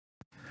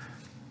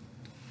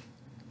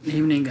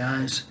Evening,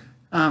 guys.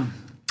 I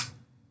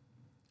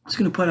was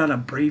going to put out a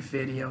brief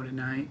video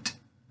tonight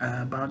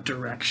about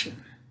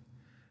direction.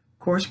 Of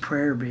course,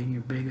 prayer being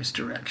your biggest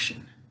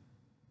direction.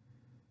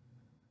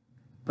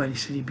 But he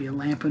said he'd be a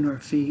lamp under our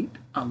feet,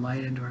 a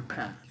light under our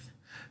path.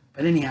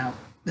 But anyhow,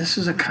 this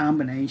is a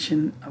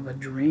combination of a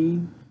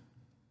dream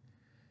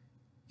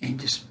and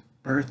just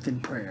birthed in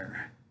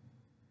prayer.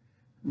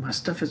 My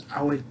stuff is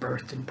always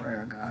birthed in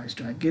prayer, guys.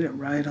 Do I get it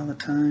right all the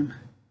time?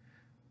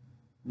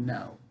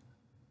 No.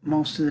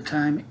 Most of the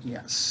time,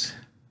 yes.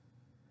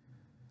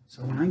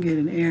 So when I get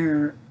an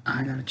error,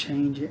 I gotta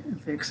change it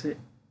and fix it,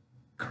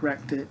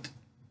 correct it,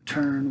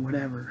 turn,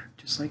 whatever,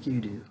 just like you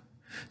do.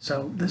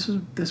 So this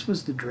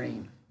was the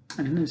dream,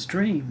 and in this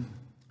dream,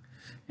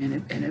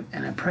 and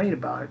I prayed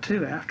about it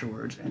too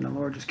afterwards, and the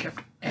Lord just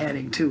kept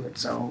adding to it.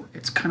 So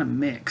it's kind of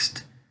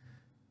mixed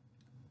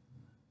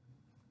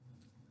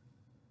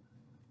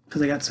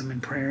because I got some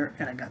in prayer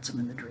and I got some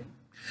in the dream.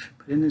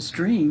 But in this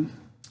dream,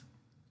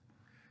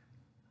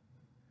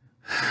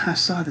 I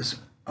saw this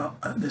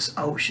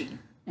ocean,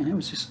 and it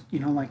was just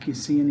like you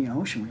see in the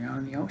ocean. When you're out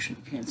in the ocean,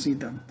 you can't see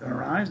the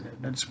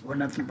horizon. We're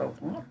nothing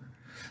but water.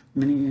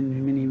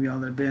 Many of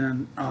y'all that have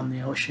been on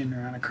the ocean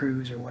or on a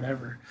cruise or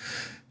whatever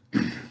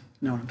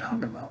know what I'm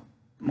talking about.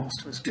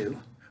 Most of us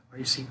do, or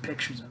you see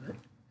pictures of it.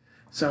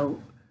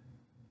 So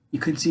you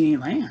couldn't see any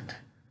land.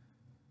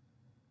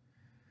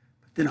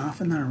 But then off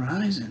in the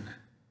horizon,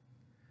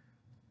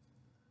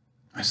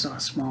 I saw a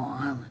small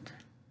island,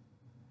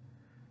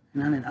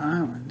 and on an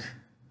island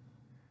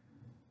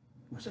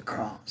was a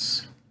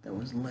cross that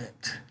was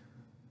lit,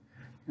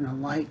 and the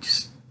light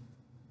just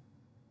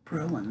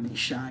brilliantly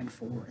shined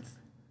forth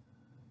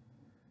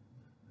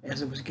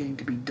as it was getting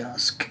to be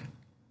dusk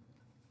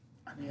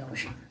on the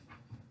ocean.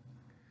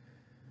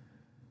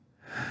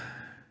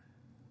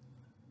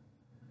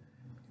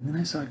 And then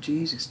I saw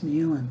Jesus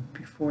kneeling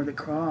before the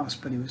cross,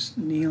 but he was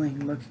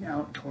kneeling, looking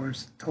out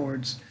towards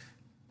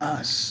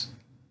us.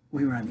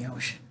 We were on the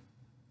ocean.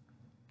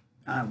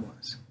 I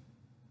was.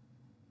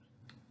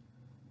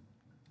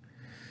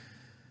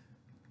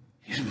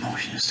 He was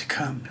motioning us to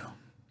come to him,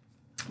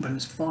 but it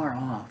was far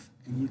off,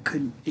 and you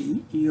couldn't.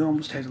 You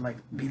almost had to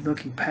be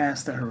looking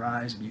past the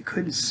horizon. You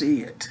couldn't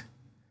see it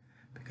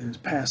because it was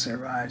past the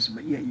horizon,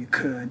 but yet you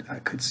could. I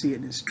could see it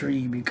in this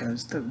dream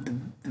because that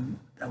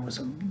was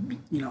a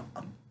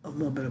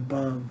little bit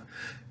above.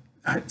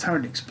 It's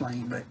hard to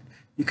explain, but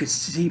you could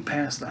see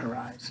past the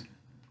horizon.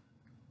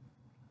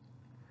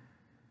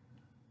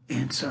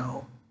 And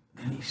so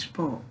then he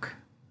spoke,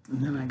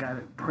 and then I got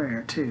a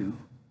prayer too,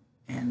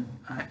 and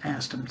I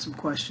asked him some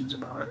questions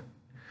about it.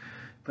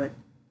 But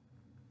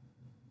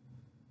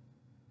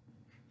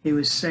he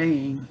was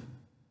saying,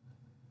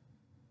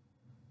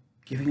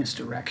 giving us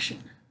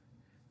direction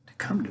to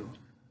come to him.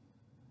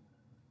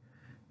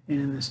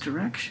 And in this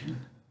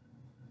direction,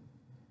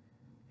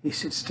 he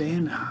said, stay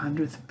in the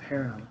 100th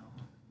parallel.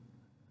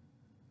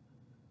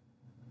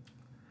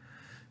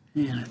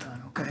 And I thought,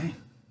 okay.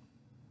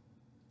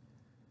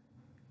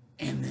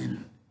 And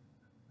then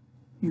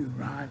you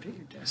arrived at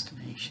your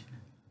destination.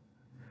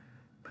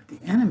 But the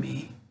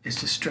enemy is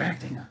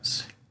distracting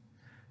us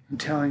and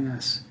telling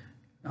us,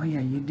 oh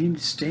yeah, you need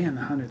to stay on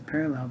the 100th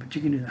parallel, but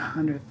you can do the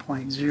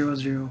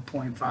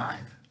 100.00.5.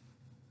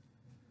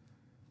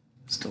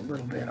 Just a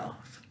little bit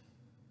off.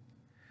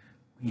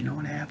 You know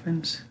what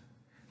happens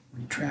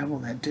when you travel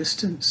that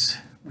distance,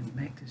 when you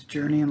make this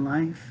journey in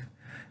life,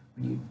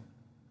 when you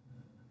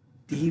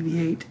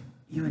deviate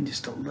even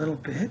just a little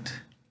bit,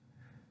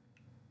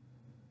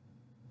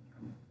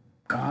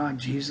 God,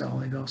 Jesus, the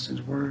Holy Ghost,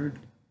 His Word,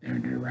 their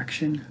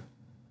direction,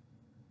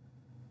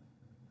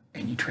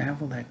 and you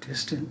travel that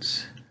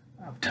distance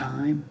of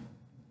time,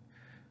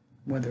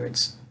 whether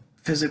it's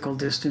physical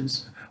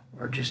distance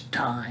or just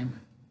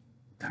time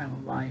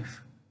of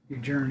life, your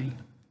journey,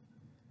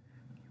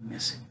 you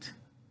miss it.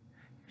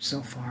 You're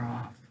so far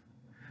off.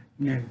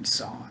 You never even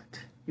saw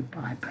it. You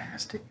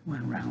bypassed it. You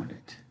went around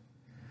it.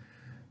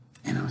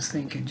 And I was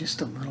thinking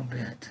just a little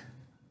bit,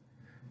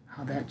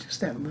 how just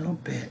that little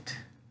bit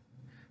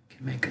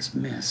can make us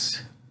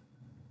miss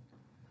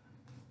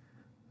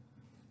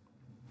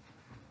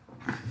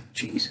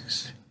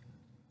Jesus.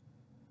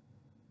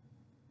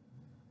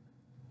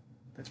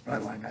 That's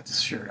probably why I got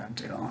this shirt on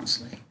too,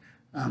 honestly.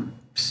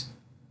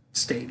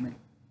 Statement.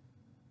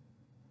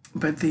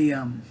 But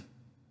not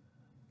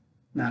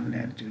an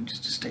attitude,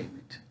 just a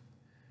statement.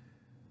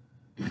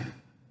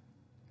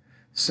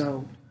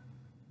 So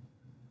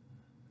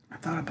I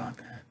thought about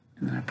that,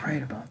 and then I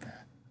prayed about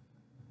that.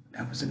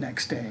 That was the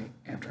next day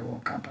after I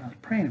woke up, and I was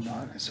praying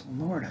about it. I said,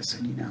 well, Lord, I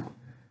said,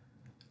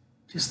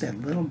 just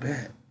that little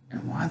bit,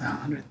 and why the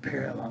 100th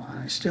parallel? And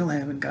I still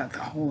haven't got the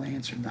whole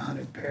answer to the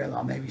 100th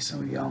parallel. Maybe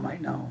some of y'all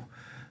might know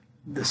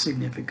the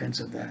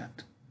significance of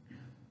that.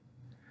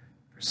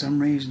 For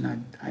some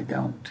reason, I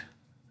don't.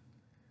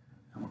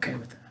 I'm okay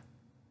with that.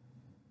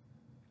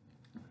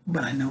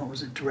 But I know it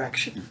was a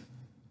direction.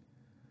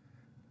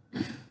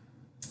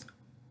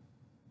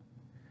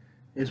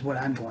 Is what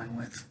I'm going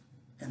with.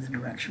 And the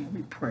direction will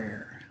be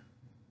prayer.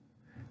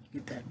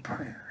 Get that in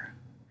prayer.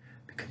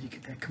 Because you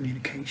get that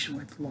communication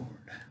with the Lord.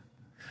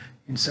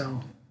 And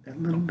so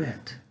that little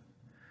bit,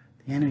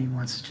 the enemy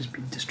wants to just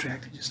be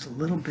distracted just a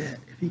little bit.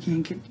 If he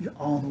can't get you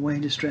all the way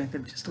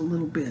distracted, just a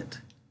little bit.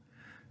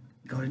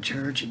 You go to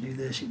church, you do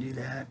this, you do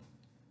that,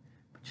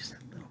 but just a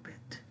little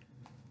bit.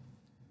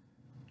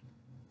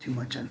 Too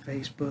much on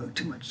Facebook,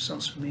 too much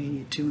social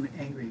media, too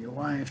angry at your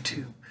wife,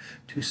 too,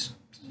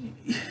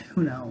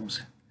 who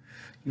knows?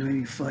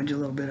 Maybe fudge a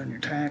little bit on your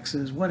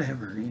taxes,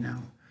 whatever, It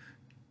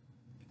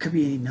could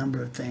be any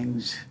number of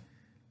things.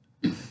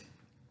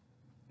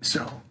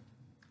 So,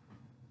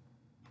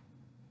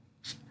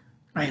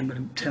 I am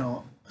going to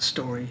tell a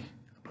story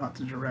about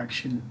the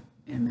direction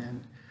and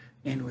then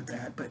end with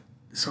that. But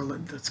so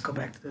let's go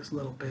back to this a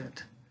little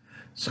bit.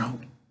 So,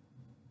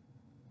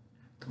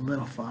 the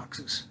little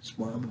foxes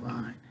spoil the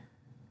vine.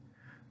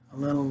 A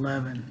little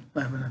leaven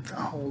leaveneth the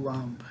whole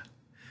lump.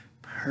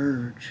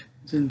 Purge.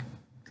 It's in,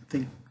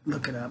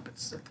 look it up. I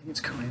think it's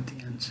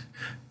Corinthians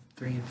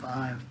 3 and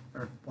 5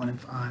 or 1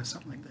 and 5,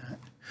 something like that.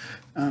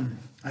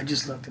 I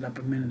just looked it up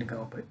a minute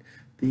ago, but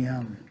the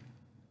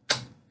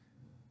that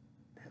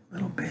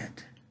little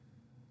bit.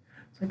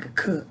 It's like a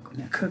cook when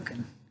they're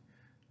cooking.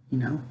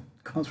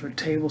 Calls for a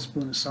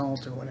tablespoon of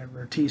salt or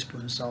whatever, a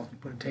teaspoon of salt. You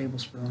put a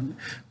tablespoon.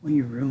 Well,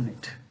 you ruin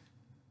it.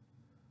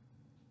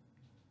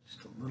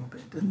 Just a little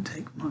bit. It doesn't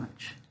take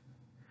much.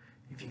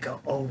 If you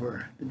go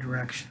over the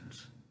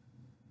directions,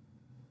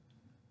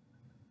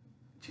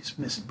 just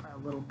miss it by a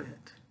little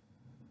bit.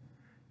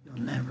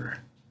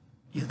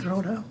 You throw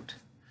it out.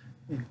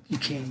 You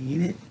can't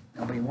eat it.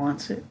 Nobody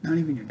wants it. Not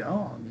even your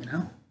dog,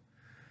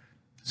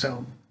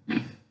 So,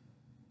 that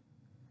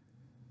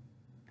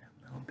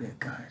little bit,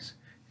 guys.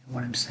 And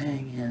what I'm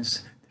saying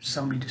is, there's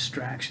so many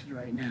distractions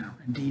right now,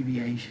 and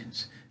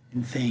deviations,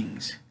 and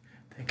things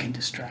that can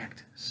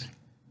distract us.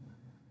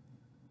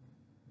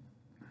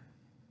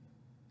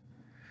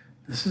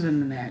 This is in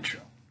the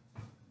natural.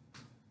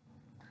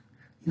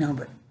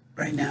 But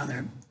right now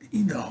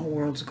the whole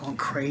world's going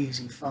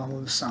crazy. Follow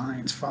the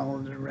signs, follow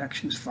the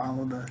directions,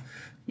 follow the,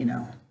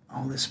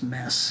 all this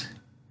mess.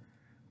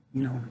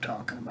 You know what I'm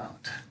talking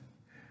about.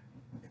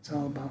 It's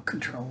all about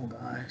control,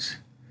 guys.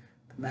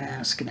 The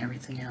mask and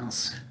everything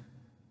else.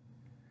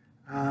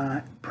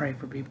 I pray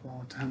for people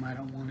all the time. I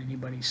don't want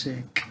anybody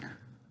sick.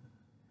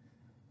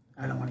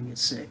 I don't want to get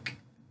sick.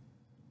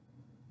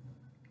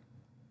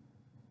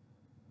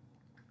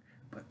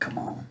 But come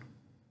on.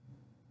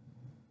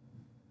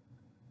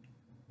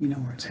 You know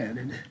where it's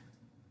headed.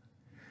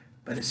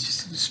 But it's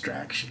just a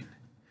distraction.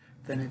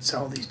 Then it's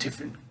all these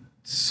different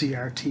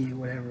CRT,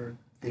 whatever,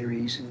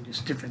 theories and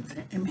just different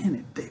things. I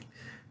mean,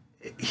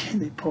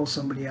 they pull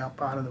somebody out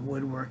of the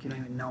woodwork. You don't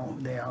even know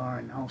who they are,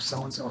 and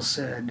so-and-so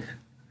said.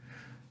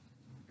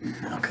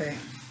 Okay.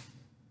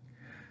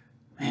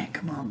 Man,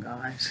 come on,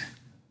 guys.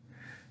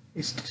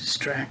 It's to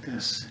distract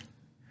us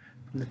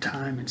from the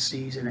time and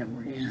season that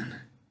we're in.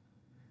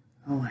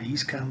 Oh,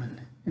 he's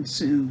coming, and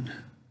soon.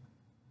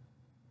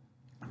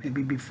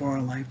 Maybe before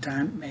our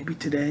lifetime, maybe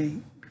today,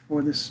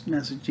 before this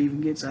message even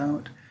gets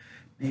out,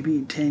 maybe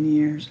in 10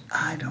 years.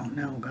 I don't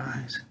know,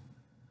 guys.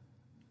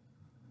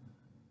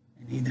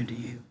 And neither do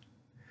you.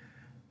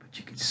 But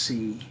you can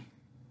see,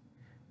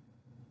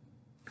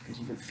 because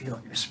you can feel it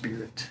in your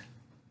spirit.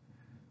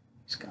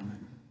 He's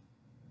coming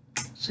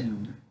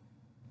soon.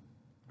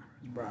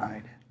 His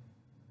bride.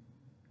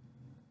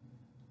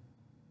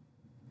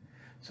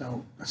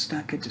 So let's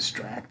not get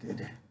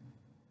distracted.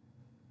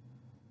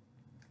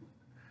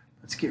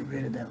 Let's get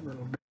rid of that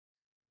little bit.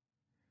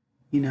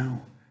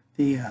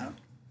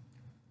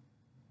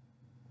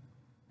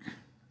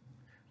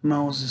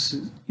 Moses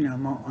is,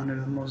 under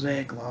the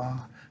Mosaic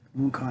law,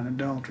 we won't call it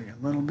adultery. A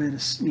little bit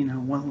of,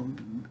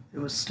 it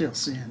was still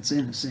sin.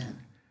 Sin is sin.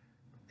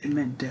 It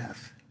meant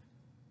death.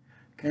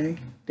 Okay?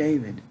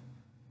 David,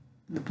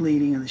 the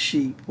bleating of the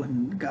sheep,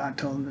 when God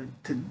told them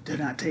to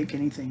not take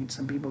anything,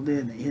 some people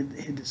did. They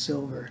hid the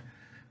silver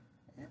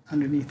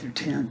underneath their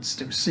tents.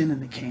 There was sin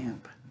in the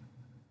camp.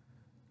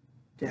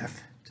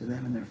 Death to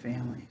them and their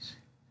families.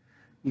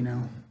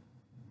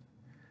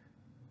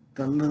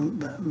 The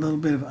little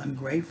bit of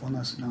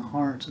ungratefulness in the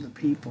hearts of the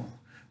people.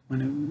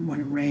 When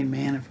it rained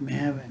manna from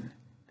heaven,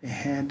 they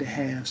had to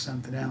have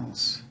something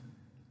else.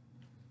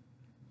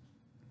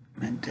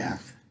 It meant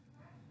death.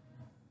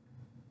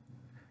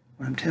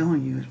 What I'm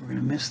telling you is we're going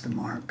to miss the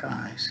mark,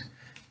 guys.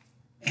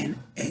 And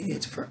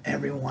it's for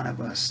every one of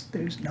us.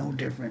 There's no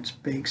difference,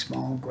 big,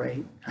 small,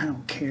 great. I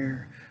don't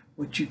care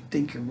what you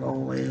think your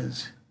role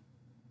is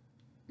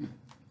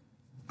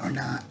or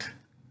not.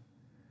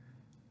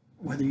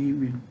 Whether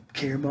you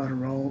care about a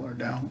role or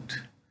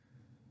don't.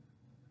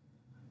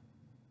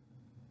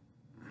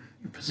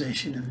 Your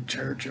position in the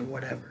church or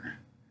whatever.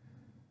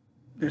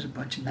 There's a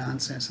bunch of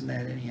nonsense in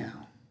that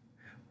anyhow.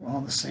 We're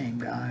all the same,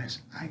 guys.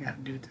 I got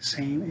to do the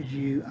same as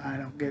you. I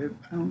don't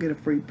get a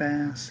free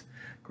pass.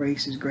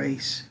 Grace is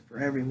grace for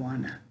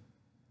everyone.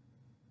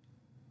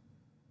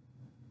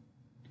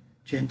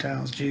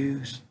 Gentiles,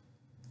 Jews,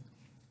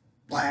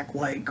 black,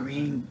 white,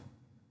 green,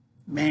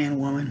 man,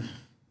 woman.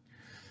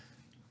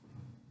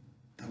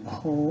 The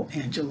whole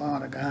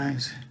enchilada,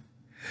 guys.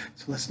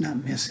 So let's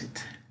not miss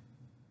it.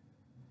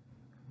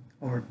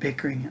 Or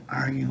bickering and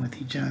arguing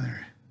with each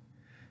other.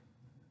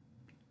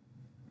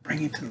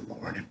 Bring it to the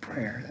Lord in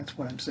prayer. That's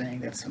what I'm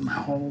saying. That's what my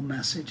whole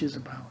message is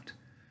about.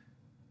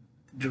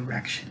 The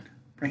direction.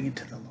 Bring it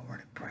to the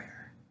Lord in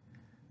prayer.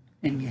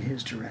 And get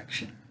his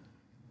direction.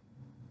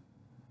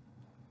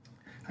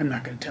 I'm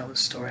not going to tell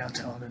this story. I'll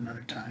tell it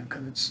another time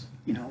because it's,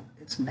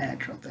 it's a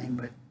natural thing,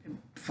 but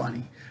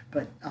funny.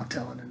 But I'll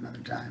tell it another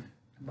time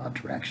about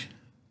direction.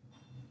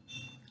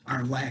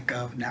 Our lack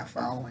of not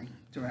following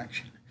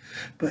direction.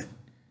 But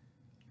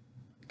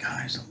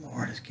guys, the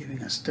Lord is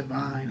giving us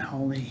divine,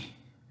 Holy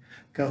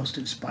Ghost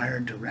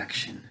inspired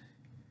direction.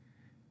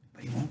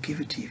 But he won't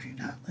give it to you if you're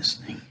not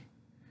listening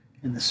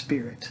in the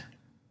Spirit.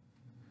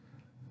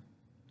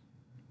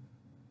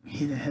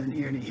 He that has an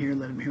ear to hear,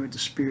 let him hear what the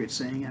Spirit's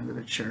saying unto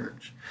the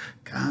church.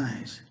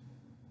 Guys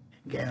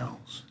and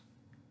gals,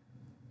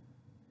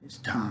 it's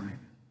time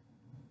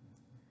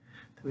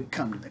that we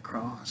come to the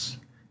cross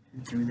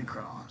and through the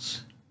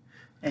cross.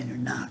 And you're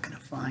not going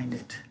to find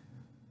it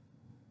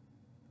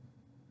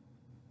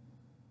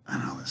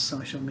on all the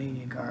social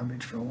media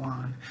garbage for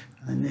one,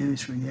 on the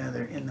news for the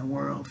other, in the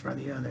world for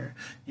the other,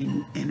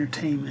 in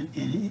entertainment,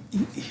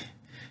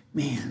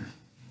 man.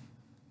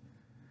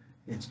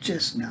 It's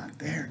just not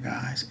there,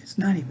 guys. It's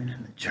not even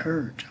in the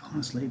church,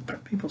 honestly.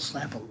 But people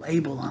slap a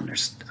label on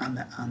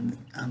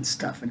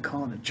stuff and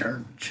call it a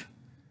church.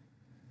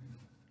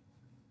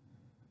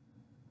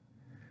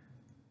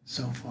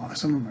 So far,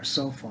 some of them are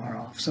so far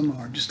off. Some of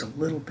them are just a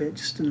little bit,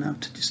 just enough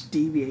to just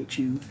deviate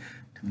you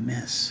to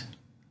miss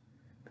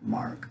the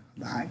mark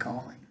of the high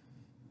calling.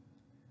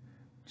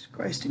 It's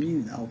Christ in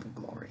you, the hope of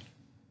glory.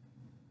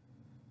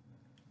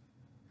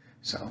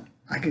 So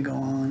I could go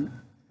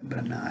on, but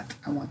I'm not.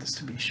 I want this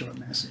to be a short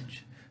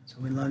message. So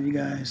we love you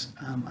guys.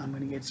 I'm going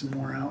to get some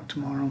more out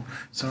tomorrow.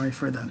 Sorry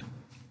for the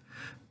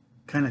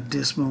kind of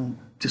dismal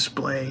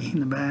display in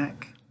the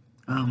back.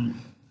 I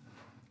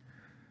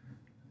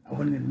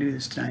wasn't going to do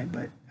this tonight,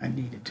 but I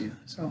needed to.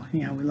 So,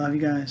 yeah, we love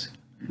you guys.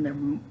 And there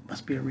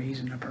must be a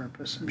reason, a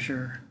purpose, I'm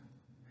sure,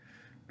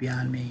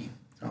 beyond me.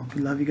 So,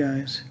 we love you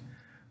guys.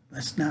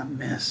 Let's not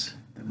miss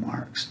the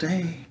mark.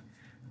 Stay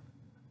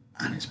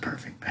on his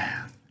perfect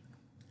path.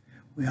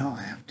 We all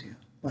have to.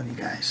 Love you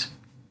guys.